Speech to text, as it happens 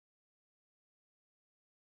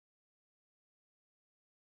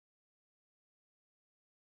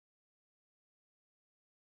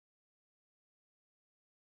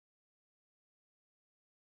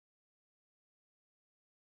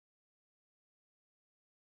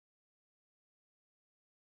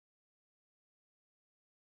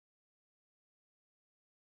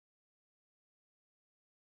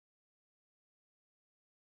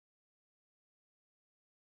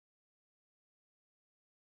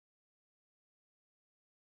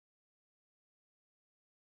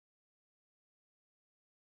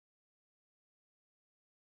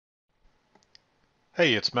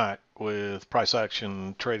Hey, it's Mac with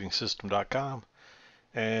PriceActionTradingSystem.com,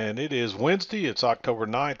 and it is Wednesday. It's October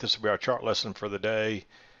 9th. This will be our chart lesson for the day.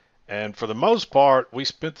 And for the most part, we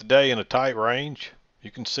spent the day in a tight range. You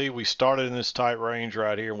can see we started in this tight range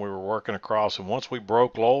right here, and we were working across. And once we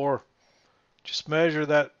broke lower, just measure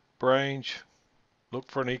that range, look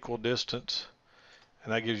for an equal distance,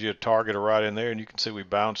 and that gives you a target right in there. And you can see we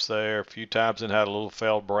bounced there a few times and had a little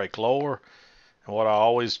failed break lower. And what I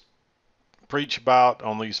always preach about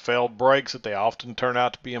on these failed breaks, that they often turn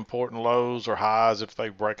out to be important lows or highs if they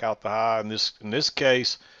break out the high. In this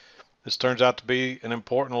case, this turns out to be an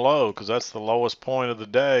important low because that's the lowest point of the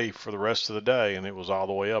day for the rest of the day, and it was all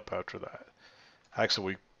the way up after that. Actually,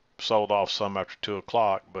 we sold off some after 2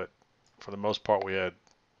 o'clock, but for the most part, we had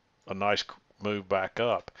a nice move back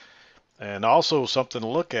up. And also something to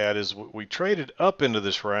look at is we traded up into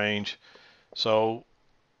this range. So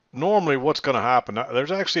normally what's going to happen,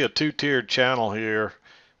 there's actually a two-tiered channel here.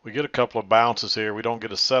 We get a couple of bounces here. We don't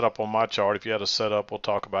get a setup on my chart. If you had a setup, we'll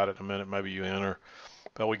talk about it in a minute. Maybe you enter.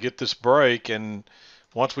 But we get this break, and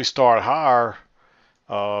once we start higher,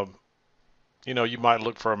 you might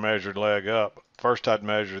look for a measured leg up. First, I'd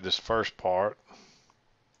measure this first part.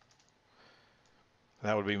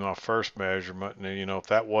 That would be my first measurement. And then, if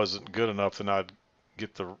that wasn't good enough, then I'd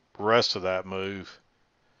get the rest of that move.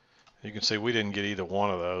 You can see we didn't get either one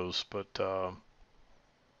of those, but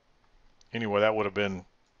anyway, that would have been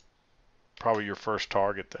probably your first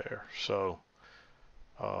target there. So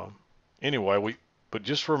anyway, but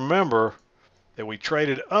just remember that we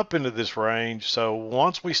traded up into this range. So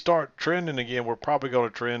once we start trending again, we're probably going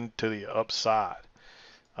to trend to the upside.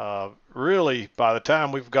 Really, by the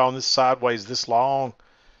time we've gone this sideways this long,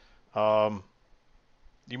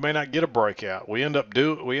 you may not get a breakout. We end up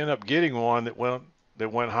getting one that went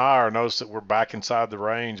higher. Notice that we're back inside the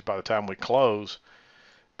range by the time we close.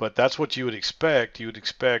 But that's what you would expect. You would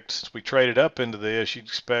expect, since we traded up into this, you'd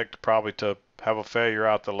expect probably to have a failure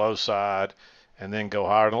out the low side and then go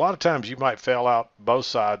higher. And a lot of times you might fail out both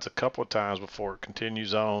sides a couple of times before it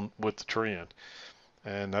continues on with the trend.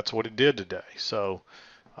 And that's what it did today. So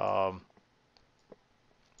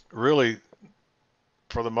really,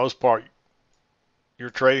 for the most part, you're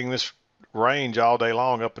trading this range all day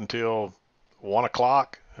long up until 1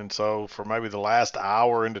 o'clock. And so for maybe the last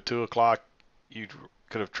hour into 2 o'clock, you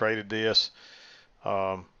could have traded this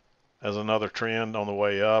as another trend on the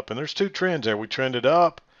way up. And there's two trends there. We trended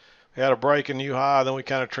up, we had a break, a new high, then we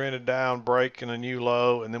kind of trended down, break, and a new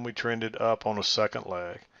low, and then we trended up on a second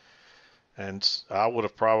leg. And I would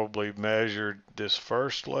have probably measured this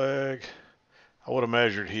first leg. I would have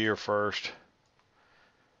measured here first,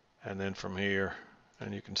 and then from here.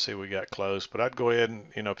 And you can see we got close. But I'd go ahead and,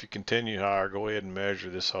 if you continue higher, go ahead and measure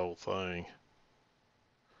this whole thing.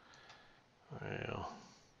 Well,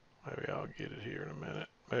 maybe I'll get it here in a minute.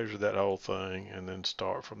 Measure that whole thing and then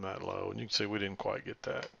start from that low. And you can see we didn't quite get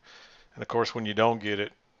that. And of course, when you don't get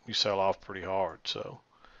it, you sell off pretty hard. So,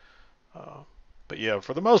 but yeah,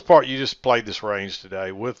 for the most part, you just played this range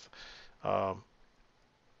today with,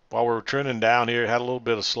 while we were trending down here, it had a little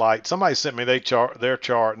bit of slight. Somebody sent me their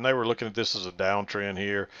chart, and they were looking at this as a downtrend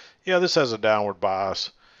here. Yeah, this has a downward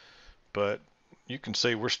bias, but you can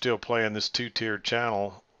see we're still playing this two-tiered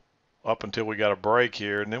channel up until we got a break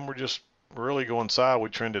here, and then we're just really going side. We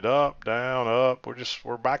trended up, down, up.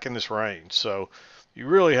 We're back in this range. So you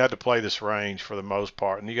really had to play this range for the most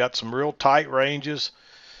part, and you got some real tight ranges,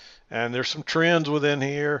 and there's some trends within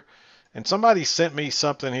here. And somebody sent me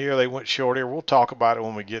something here. They went short here. We'll talk about it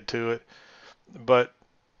when we get to it. But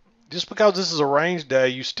just because this is a range day,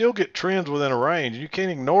 you still get trends within a range. You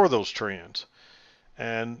can't ignore those trends.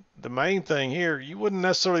 And the main thing here, you wouldn't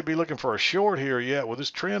necessarily be looking for a short here yet with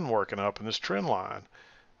this trend working up in this trend line.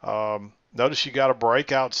 Notice you got a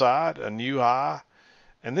break outside, a new high,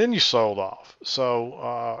 and then you sold off.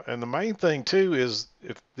 So, and the main thing too is,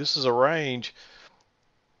 if this is a range,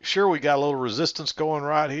 sure, we got a little resistance going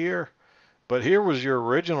right here. But here was your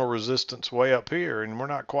original resistance way up here, and we're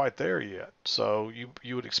not quite there yet. So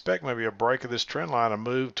you would expect maybe a break of this trend line, a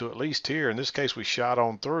move to at least here. In this case, we shot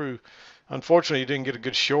on through. Unfortunately, you didn't get a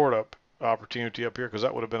good short up opportunity up here because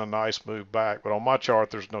that would have been a nice move back. But on my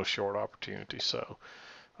chart, there's no short opportunity. So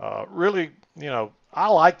really, I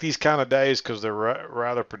like these kind of days because they're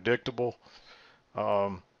rather predictable.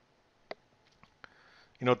 At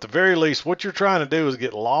the very least, what you're trying to do is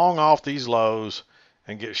get long off these lows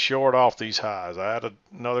and get short off these highs. I had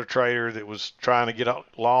another trader that was trying to get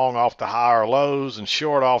long off the higher lows and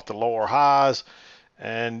short off the lower highs.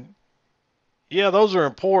 And yeah, those are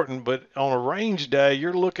important, but on a range day,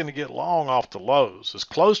 you're looking to get long off the lows, as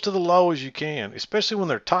close to the low as you can, especially when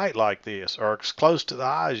they're tight like this, or as close to the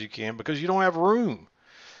high as you can, because you don't have room.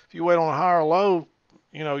 If you wait on a higher low,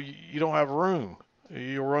 you don't have room.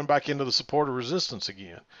 You'll run back into the support or resistance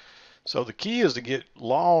again. So the key is to get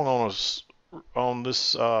long on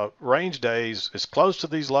this range days as close to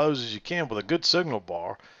these lows as you can with a good signal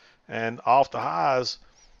bar, and off the highs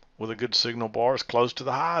with a good signal bar as close to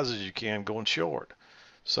the highs as you can going short.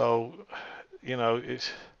 So you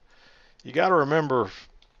got to remember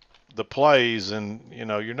the plays, and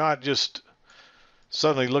you're not just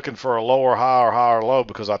suddenly looking for a lower high or higher low,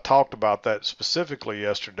 because I talked about that specifically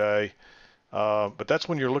yesterday. But that's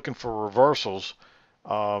when you're looking for reversals.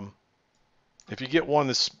 If you get one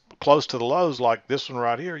that's close to the lows like this one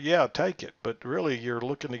right here, yeah, take it. But really, you're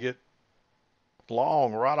looking to get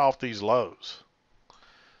long right off these lows.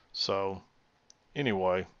 So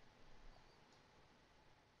anyway,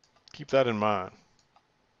 keep that in mind.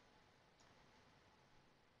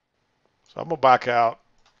 So I'm going to back out.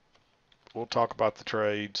 We'll talk about the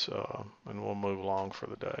trades, and we'll move along for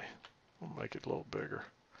the day. We'll make it a little bigger.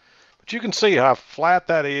 But you can see how flat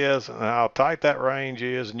that is and how tight that range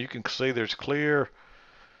is, and you can see there's clear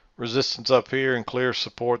resistance up here and clear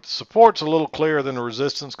support. The support's a little clearer than the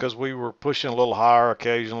resistance because we were pushing a little higher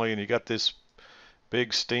occasionally, and you got this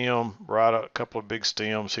big stem, right, a couple of big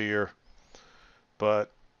stems here. But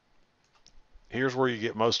here's where you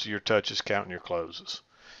get most of your touches counting your closes.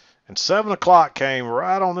 And 7 o'clock came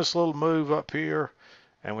right on this little move up here,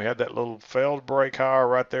 and we had that little failed break higher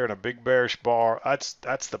right there and a big bearish bar.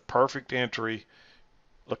 That's the perfect entry.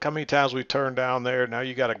 Look how many times we turned down there. Now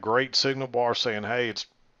you got a great signal bar saying, hey,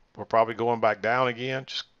 we're probably going back down again.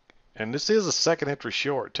 And this is a second entry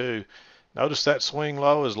short too. Notice that swing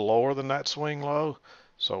low is lower than that swing low.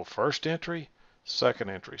 So first entry, second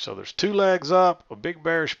entry. So there's 2 legs up, a big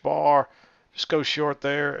bearish bar. Just go short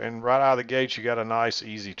there, and right out of the gate you got a nice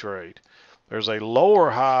easy trade. There's a lower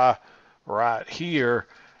high right here.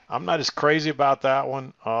 I'm not as crazy about that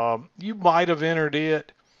one. You might have entered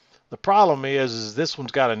it. The problem is this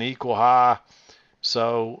one's got an equal high.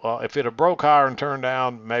 So if it had broke higher and turned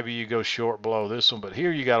down, maybe you go short below this one. But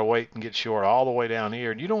here you got to wait and get short all the way down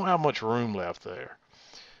here, and you don't have much room left there.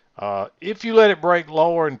 If you let it break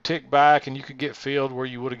lower and tick back, and you could get filled where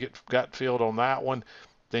you would have got filled on that one,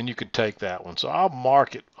 then you could take that one. So I'll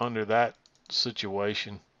mark it under that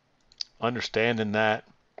situation, understanding that.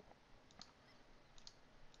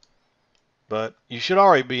 But you should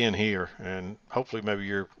already be in here, and hopefully maybe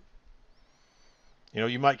you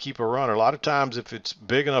might keep a runner. A lot of times if it's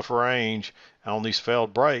big enough range on these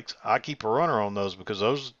failed breaks, I keep a runner on those because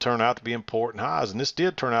those turn out to be important highs. And this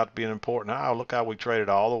did turn out to be an important high. Look how we traded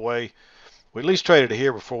all the way. We at least traded it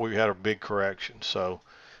here before we had a big correction. So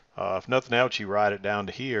if nothing else, you ride it down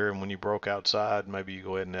to here, and when you broke outside, maybe you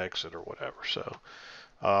go ahead and exit or whatever. So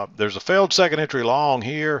there's a failed second entry long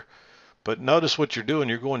here, but notice what you're doing.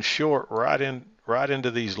 You're going short right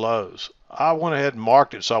into these lows. I went ahead and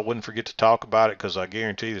marked it so I wouldn't forget to talk about it, because I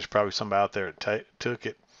guarantee there's probably somebody out there that took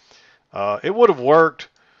it. It would have worked,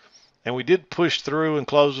 and we did push through and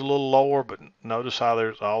close a little lower, but notice how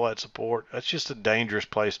there's all that support. That's just a dangerous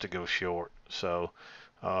place to go short. So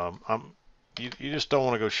you just don't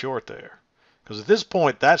want to go short there, because at this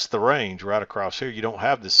point that's the range right across here. You don't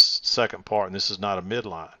have this second part, and this is not a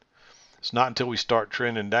midline. It's not until we start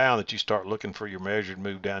trending down that you start looking for your measured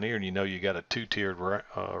move down here, and you got a 2-tiered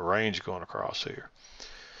range going across here.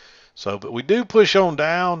 So, but we do push on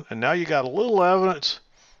down, and now you got a little evidence,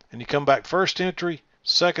 and you come back first entry,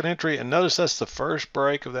 second entry, and notice that's the first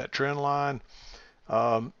break of that trend line.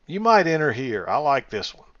 You might enter here. I like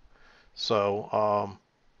this one. So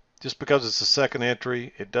just because it's the second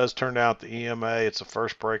entry, it does turn out the EMA. It's the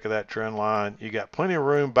first break of that trend line. You got plenty of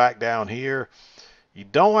room back down here. You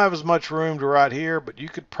don't have as much room to right here, but you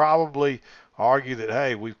could probably argue that,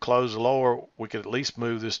 hey, we've closed lower. We could at least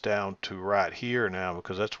move this down to right here now,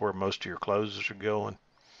 because that's where most of your closes are going.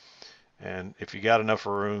 And if you got enough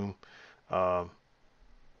room, but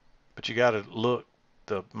you got to look,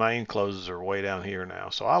 the main closes are way down here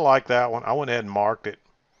now. So I like that one. I went ahead and marked it.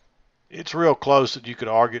 It's real close that you could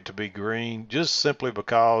argue it to be green, just simply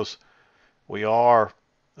because we are,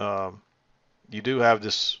 you do have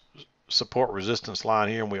this support resistance line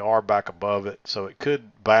here, and we are back above it, so it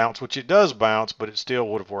could bounce, which it does bounce, but it still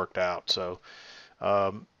would have worked out. So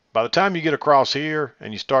by the time you get across here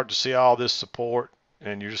and you start to see all this support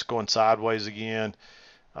and you're just going sideways again,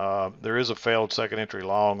 there is a failed second entry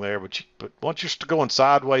long there, but once you're going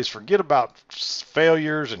sideways, forget about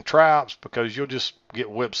failures and traps, because you'll just get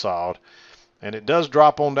whipsawed. And it does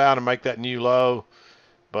drop on down and make that new low,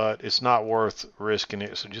 but it's not worth risking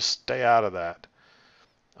it, so just stay out of that.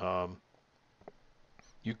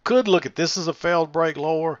 You could look at this as a failed break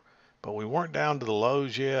lower, but we weren't down to the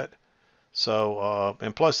lows yet. So,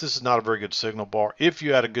 and plus this is not a very good signal bar. If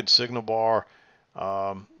you had a good signal bar,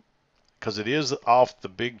 because it is off the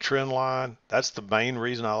big trend line, that's the main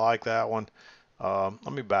reason I like that one.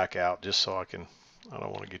 Let me back out just so I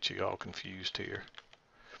don't want to get you all confused here.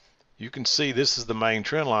 You can see this is the main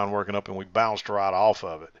trend line working up, and we bounced right off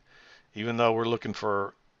of it. Even though we're looking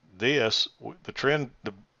for this, the trend,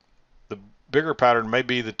 the bigger pattern may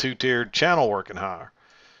be the two-tiered channel working higher.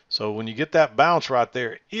 So when you get that bounce right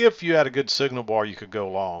there, if you had a good signal bar, you could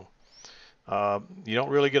go long. You don't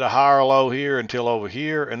really get a higher low here until over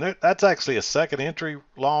here, and that's actually a second entry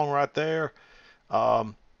long right there.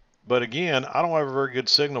 But again, I don't have a very good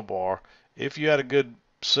signal bar. If you had a good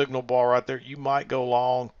signal bar right there, you might go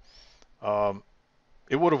long.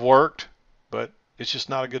 It would have worked, but it's just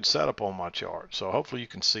not a good setup on my chart. So hopefully you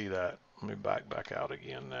can see that. Let me back out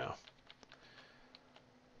again now.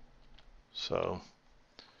 So,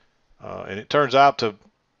 and it turns out to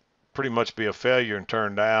pretty much be a failure and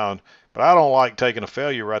turn down. But I don't like taking a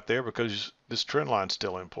failure right there because this trend line's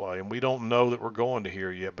still in play, and we don't know that we're going to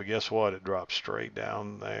here yet. But guess what? It drops straight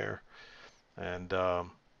down there, and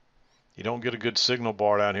you don't get a good signal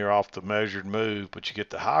bar down here off the measured move, but you get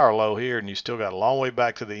the higher low here, and you still got a long way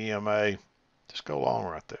back to the EMA. Just go long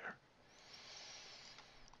right there.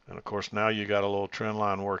 And of course, now you got a little trend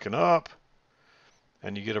line working up,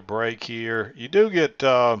 and you get a break here. You do get,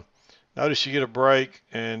 notice you get a break,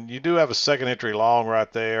 and you do have a second entry long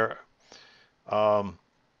right there.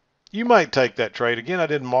 You might take that trade. Again, I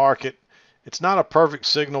didn't mark it. It's not a perfect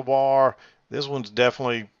signal bar. This one's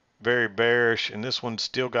definitely very bearish, and this one's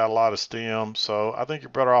still got a lot of stem. So I think you're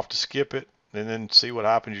better off to skip it and then see what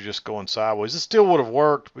happens. You're just going sideways. It still would have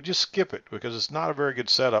worked, but just skip it because it's not a very good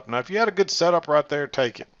setup. Now, if you had a good setup right there,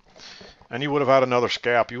 take it. And you would have had another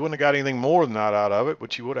scalp. You wouldn't have got anything more than that out of it,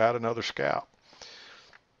 but you would have had another scalp.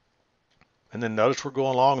 And then notice we're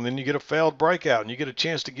going long, and then you get a failed breakout, and you get a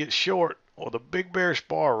chance to get short. Well, the big bearish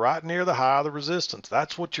bar right near the high of the resistance.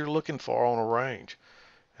 That's what you're looking for on a range.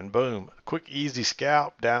 And boom, quick, easy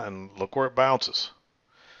scalp down, and look where it bounces.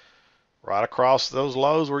 Right across those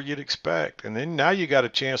lows where you'd expect. And then now you got a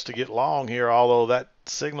chance to get long here, although that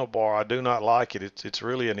signal bar, I do not like it. It's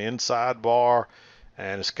really an inside bar,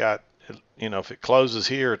 and it's got, you know, if it closes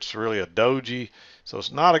here, it's really a doji. So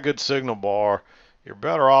it's not a good signal bar. You're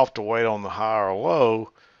better off to wait on the higher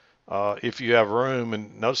low if you have room.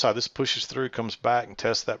 And notice how this pushes through, comes back and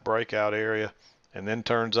tests that breakout area, and then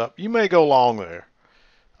turns up. You may go long there.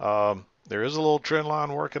 There is a little trend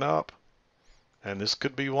line working up, and this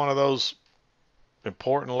could be one of those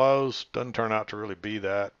important lows. Doesn't turn out to really be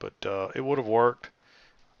that, but it would have worked.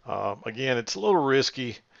 Again, it's a little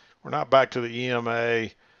risky. We're not back to the EMA.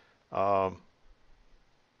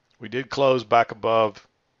 We did close back above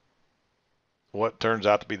what turns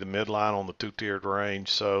out to be the midline on the two-tiered range,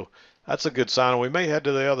 so that's a good sign. We may head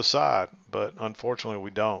to the other side, but unfortunately we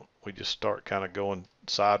don't. We just start kind of going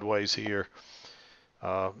sideways here.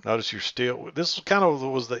 Notice you're still, this kind of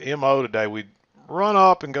was the MO today. We'd run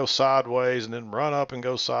up and go sideways, and then run up and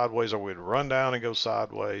go sideways, or we'd run down and go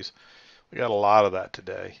sideways. We got a lot of that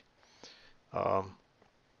today.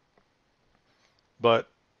 But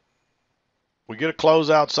we get a close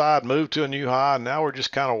outside, move to a new high, and now we're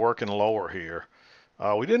just kind of working lower here.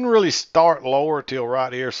 We didn't really start lower till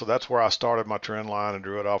right here, so that's where I started my trend line and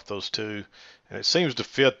drew it off those two. And it seems to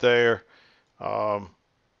fit there.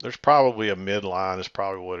 There's probably a midline is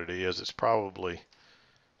probably what it is. It's probably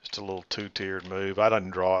just a little two-tiered move. I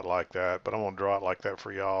didn't draw it like that, but I'm going to draw it like that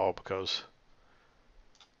for y'all because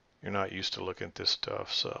you're not used to looking at this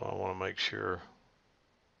stuff, so I want to make sure.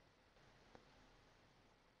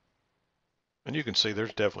 And you can see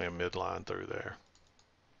there's definitely a midline through there.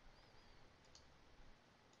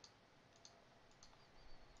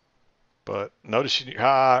 But notice you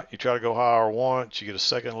high, you try to go higher once, you get a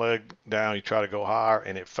second leg down, you try to go higher,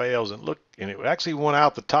 and it fails. And look, and it actually went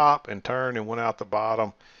out the top and turned and went out the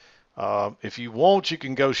bottom. If you want, you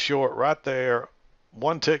can go short right there,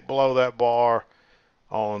 one tick below that bar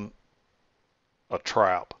on a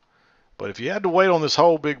trap. But if you had to wait on this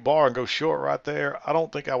whole big bar and go short right there, I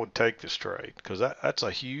don't think I would take this trade because that's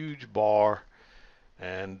a huge bar.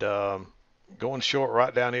 And going short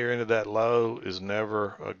right down here into that low is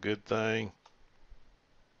never a good thing.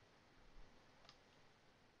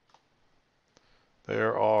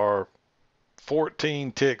 There are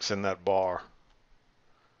 14 ticks in that bar.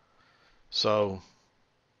 So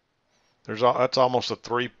that's almost a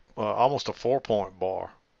 4-point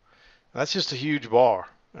bar. That's just a huge bar.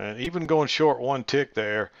 And even going short one tick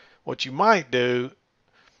there, what you might do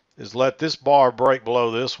is let this bar break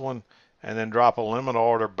below this one and then drop a limit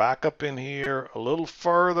order back up in here a little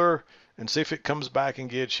further and see if it comes back and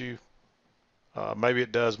gets you. Maybe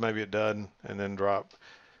it does, maybe it doesn't, and then drop.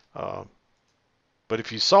 Uh, but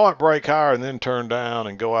if you saw it break higher and then turn down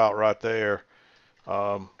and go out right there,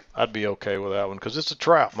 I'd be okay with that one because it's a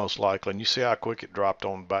trap most likely. And you see how quick it dropped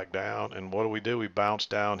on back down. And what do? We bounce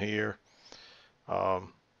down here,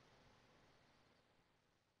 um,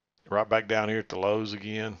 right back down here at the lows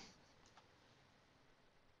again.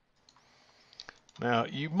 Now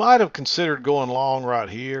you might have considered going long right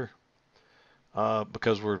here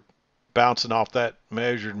because we're bouncing off that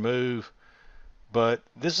measured move. But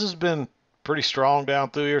this has been pretty strong down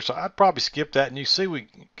through here, so I'd probably skip that. And you see we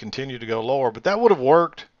continue to go lower, but that would have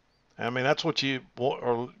worked. I mean, that's what you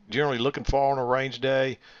are generally looking for on a range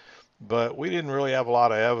day, but we didn't really have a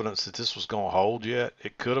lot of evidence that this was going to hold yet.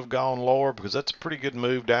 It could have gone lower because that's a pretty good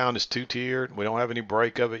move down. It's two-tiered. We don't have any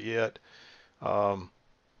break of it yet. So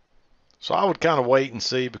I would kind of wait and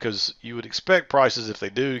see because you would expect prices, if they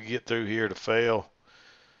do get through here, to fail.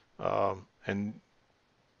 And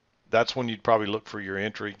that's when you'd probably look for your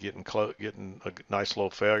entry, getting a nice little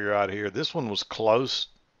failure out here. This one was close.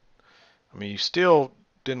 I mean, you still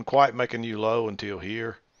didn't quite make a new low until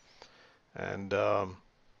here. And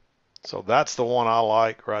so that's the one I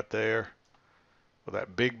like right there with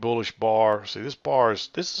that big bullish bar. See, this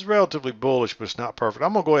is relatively bullish, but it's not perfect.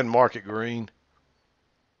 I'm going to go ahead and mark it green,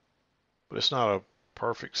 but it's not a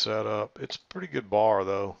perfect setup. It's a pretty good bar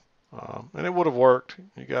though. And it would have worked.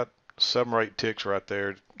 You got 7 or 8 ticks right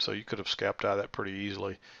there, so you could have scalped out of that pretty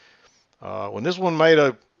easily. When this one made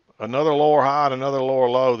another lower high and another lower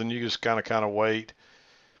low, then you just kind of wait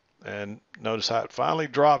and notice how it finally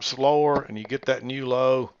drops lower and you get that new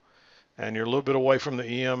low and you're a little bit away from the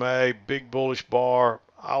EMA, big bullish bar.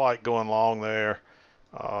 I like going long there.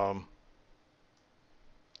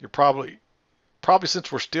 You're probably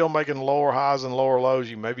since we're still making lower highs and lower lows,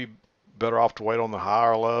 you may be better off to wait on the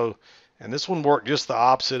higher low. And this one worked just the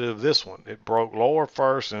opposite of this one. It broke lower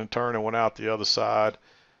first and turned and went out the other side.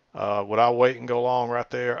 Would I wait and go long right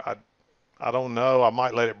there? I don't know. I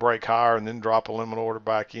might let it break higher and then drop a limit order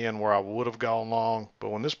back in where I would have gone long. But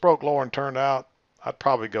when this broke lower and turned out, I'd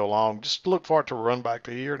probably go long. Just look for it to run back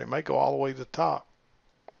to here, and it may go all the way to the top.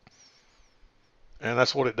 And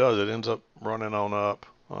that's what it does. It ends up running on up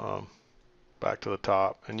back to the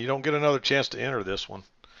top. And you don't get another chance to enter this one.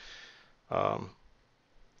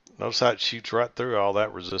 Notice how it shoots right through all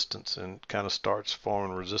that resistance and kind of starts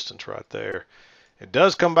forming resistance right there. It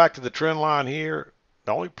does come back to the trend line here.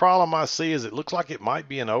 The only problem I see is it looks like it might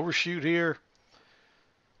be an overshoot here.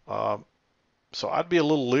 So I'd be a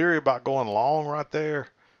little leery about going long right there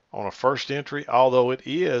on a first entry, although it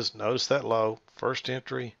is, notice that low, first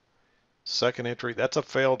entry, second entry, that's a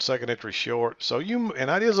failed second entry short. So and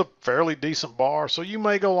that is a fairly decent bar, so you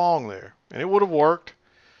may go long there. And it would have worked,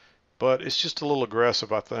 but it's just a little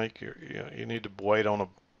aggressive, I think. You need to wait on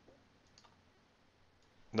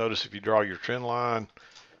notice if you draw your trend line,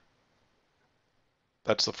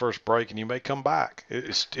 that's the first break, and you may come back.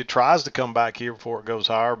 It tries to come back here before it goes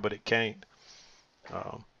higher, but it can't.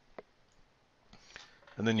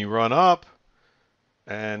 And then you run up,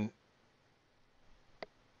 and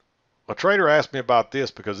a trader asked me about this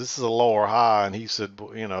because this is a lower high, and he said,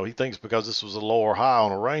 he thinks because this was a lower high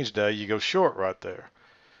on a range day, you go short right there.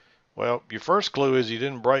 Well, your first clue is you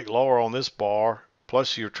didn't break lower on this bar,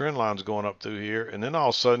 plus your trend line's going up through here, and then all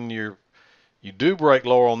of a sudden you do break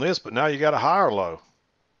lower on this, but now you got a higher low.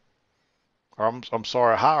 Or I'm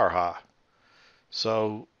sorry, a higher high.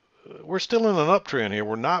 So we're still in an uptrend here.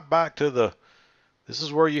 We're not back to this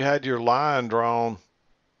is where you had your line drawn.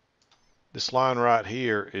 This line right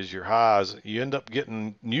here is your highs. You end up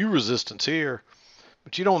getting new resistance here,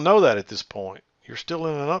 but you don't know that at this point. You're still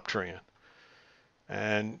in an uptrend.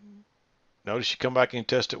 And notice you come back and you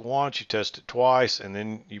test it once, you test it twice, and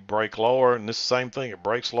then you break lower, and this is the same thing. It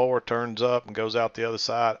breaks lower, turns up, and goes out the other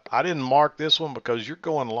side. I didn't mark this one because you're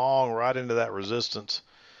going long right into that resistance,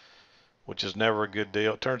 which is never a good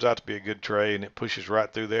deal. It turns out to be a good trade, and it pushes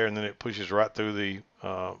right through there, and then it pushes right through the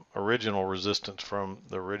original resistance from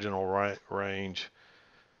the original range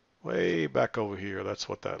way back over here. That's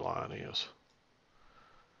what that line is.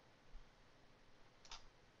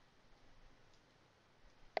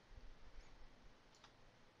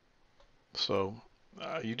 So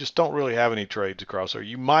you just don't really have any trades across there.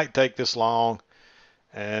 You might take this long,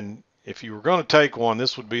 and if you were going to take one,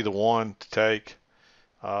 this would be the one to take.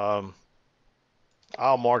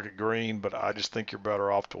 I'll mark it green, but I just think you're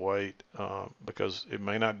better off to wait because it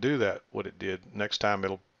may not do that, what it did. Next time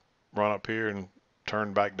it'll run up here and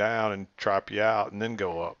turn back down and trap you out and then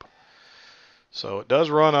go up. So it does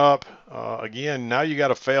run up. Again, now you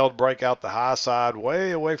got a failed break out the high side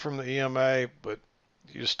way away from the EMA, but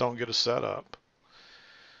you just don't get a setup.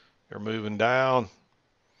 They're moving down,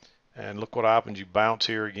 and look what happens. You bounce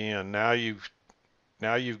here again. Now you've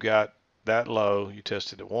got that low. You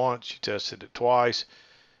tested it once, you tested it twice.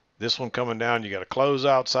 This one coming down, you got to close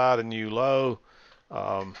outside a new low.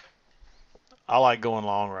 I like going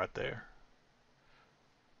long right there.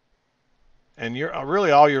 And you're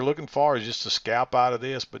really all you're looking for is just a scalp out of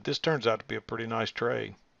this, but this turns out to be a pretty nice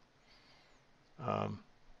trade.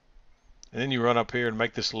 And then you run up here and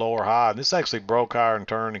make this lower high. And this actually broke higher and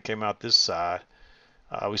turned and came out this side.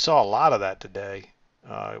 We saw a lot of that today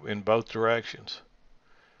in both directions.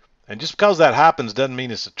 And just because that happens doesn't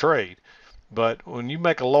mean it's a trade. But when you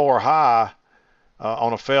make a lower high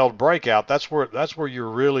on a failed breakout, that's where you're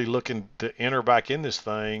really looking to enter back in this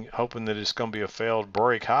thing, hoping that it's going to be a failed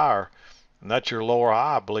break higher. And that's your lower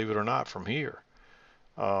high, believe it or not, from here.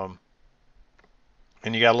 And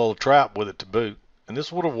you got a little trap with it to boot. And this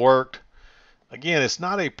would have worked. Again, it's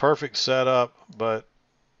not a perfect setup, but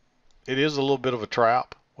it is a little bit of a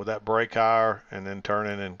trap with that break higher and then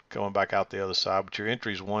turning and going back out the other side. But your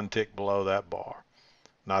entry is one tick below that bar,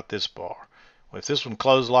 not this bar. If this one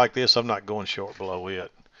closed like this, I'm not going short below it.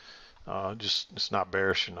 Just it's not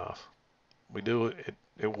bearish enough. We do it.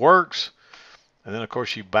 It works. And then, of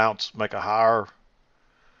course, you bounce, make a higher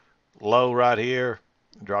low right here,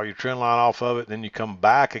 draw your trend line off of it, then you come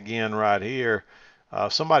back again right here.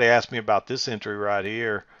 Somebody asked me about this entry right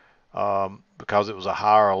here because it was a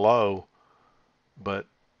higher low, but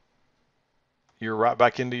you're right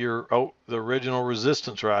back into the original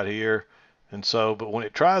resistance right here. And so, but when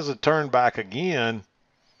it tries to turn back again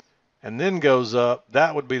and then goes up,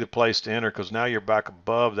 that would be the place to enter because now you're back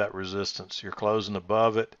above that resistance. You're closing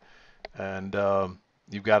above it. And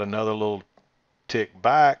you've got another little tick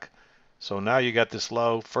back. So now you got this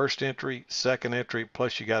low, first entry, second entry,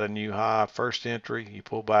 plus you got a new high, first entry, you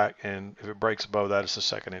pull back, and if it breaks above that, it's a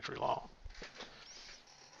second entry long.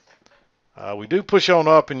 We do push on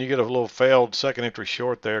up and you get a little failed second entry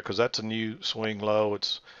short there because that's a new swing low.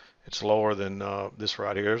 It's lower than this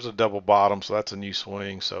right here. There's a double bottom, so that's a new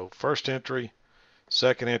swing. So first entry,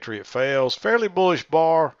 second entry, it fails. Fairly bullish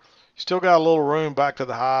bar. Still got a little room back to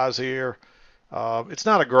the highs here. It's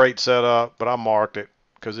not a great setup, but I marked it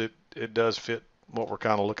because it does fit what we're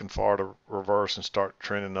kind of looking for to reverse and start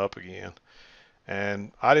trending up again.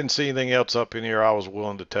 And I didn't see anything else up in here I was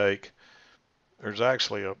willing to take. There's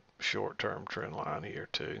actually a short-term trend line here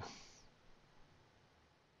too.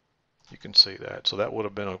 You can see that. So that would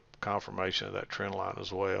have been a confirmation of that trend line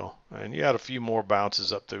as well. And you had a few more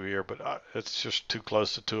bounces up through here, but it's just too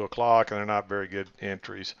close to 2 o'clock and they're not very good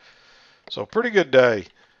entries. So pretty good day.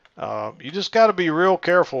 You just got to be real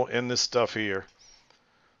careful in this stuff here.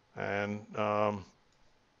 And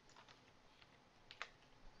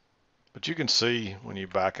but you can see when you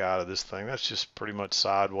back out of this thing, that's just pretty much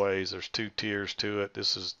sideways. There's 2 tiers to it.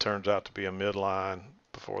 This turns out to be a midline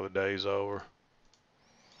before the day's over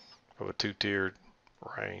of a 2-tiered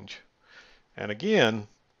range. And again,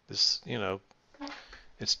 this,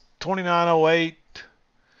 it's 2908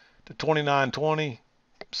 to 2920.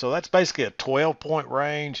 So that's basically a 12-point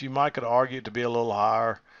range. You might could argue it to be a little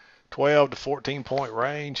higher. 12 to 14-point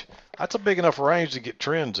range. That's a big enough range to get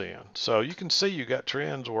trends in. So you can see you got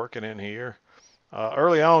trends working in here.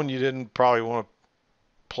 Early on, you didn't probably want to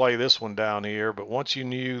play this one down here, but once you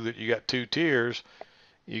knew that you got 2 tiers,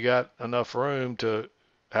 you got enough room to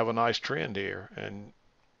have a nice trend here. And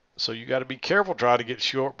so you got to be careful trying to get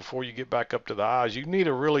short before you get back up to the highs. You need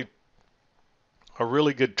a really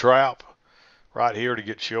good trap right here to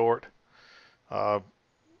get short.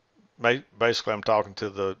 Basically, I'm talking to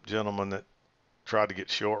the gentleman that tried to get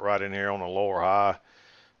short right in here on a lower high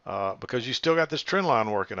because you still got this trend line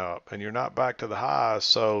working up and you're not back to the highs.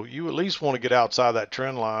 So you at least want to get outside that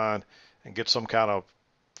trend line and get some kind of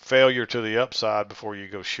failure to the upside before you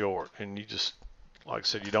go short. And you just, like I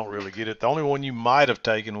said, you don't really get it. The only one you might have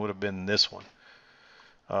taken would have been this one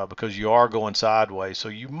because you are going sideways. So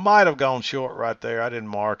you might have gone short right there. I didn't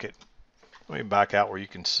mark it. Let me back out where you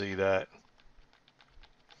can see that.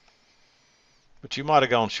 But you might have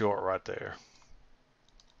gone short right there.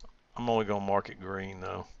 I'm only going to mark it green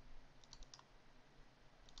though,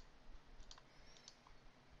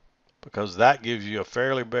 because that gives you a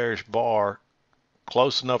fairly bearish bar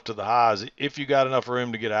close enough to the highs. If you got enough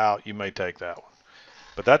room to get out, you may take that one.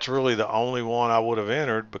 But that's really the only one I would have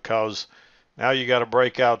entered because now you got to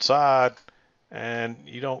break outside and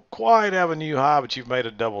you don't quite have a new high, but you've made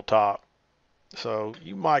a double top. So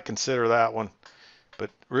you might consider that one. But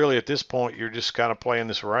really at this point, you're just kind of playing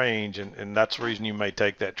this range, and that's the reason you may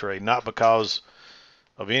take that trade. Not because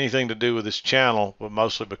of anything to do with this channel, but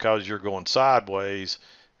mostly because you're going sideways.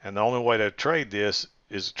 And the only way to trade this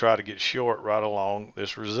is to try to get short right along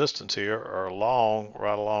this resistance here, or long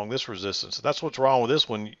right along this resistance. That's what's wrong with this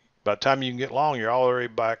one. By the time you can get long, you're already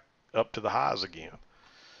back up to the highs again,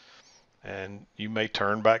 and you may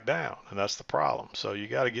turn back down, and that's the problem. So you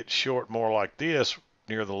got to get short more like this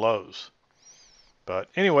near the lows. But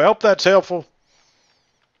anyway, I hope that's helpful.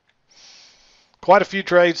 Quite a few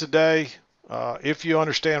trades today. If you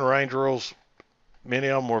understand range rules, many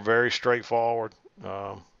of them were very straightforward.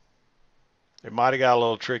 It might have got a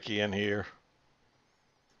little tricky in here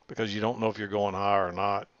because you don't know if you're going higher or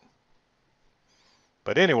not.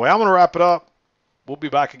 But anyway, I'm going to wrap it up. We'll be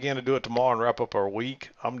back again to do it tomorrow and wrap up our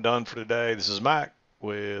week. I'm done for today. This is Mac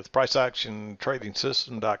with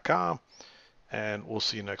PriceActionTradingSystem.com, and we'll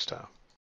see you next time.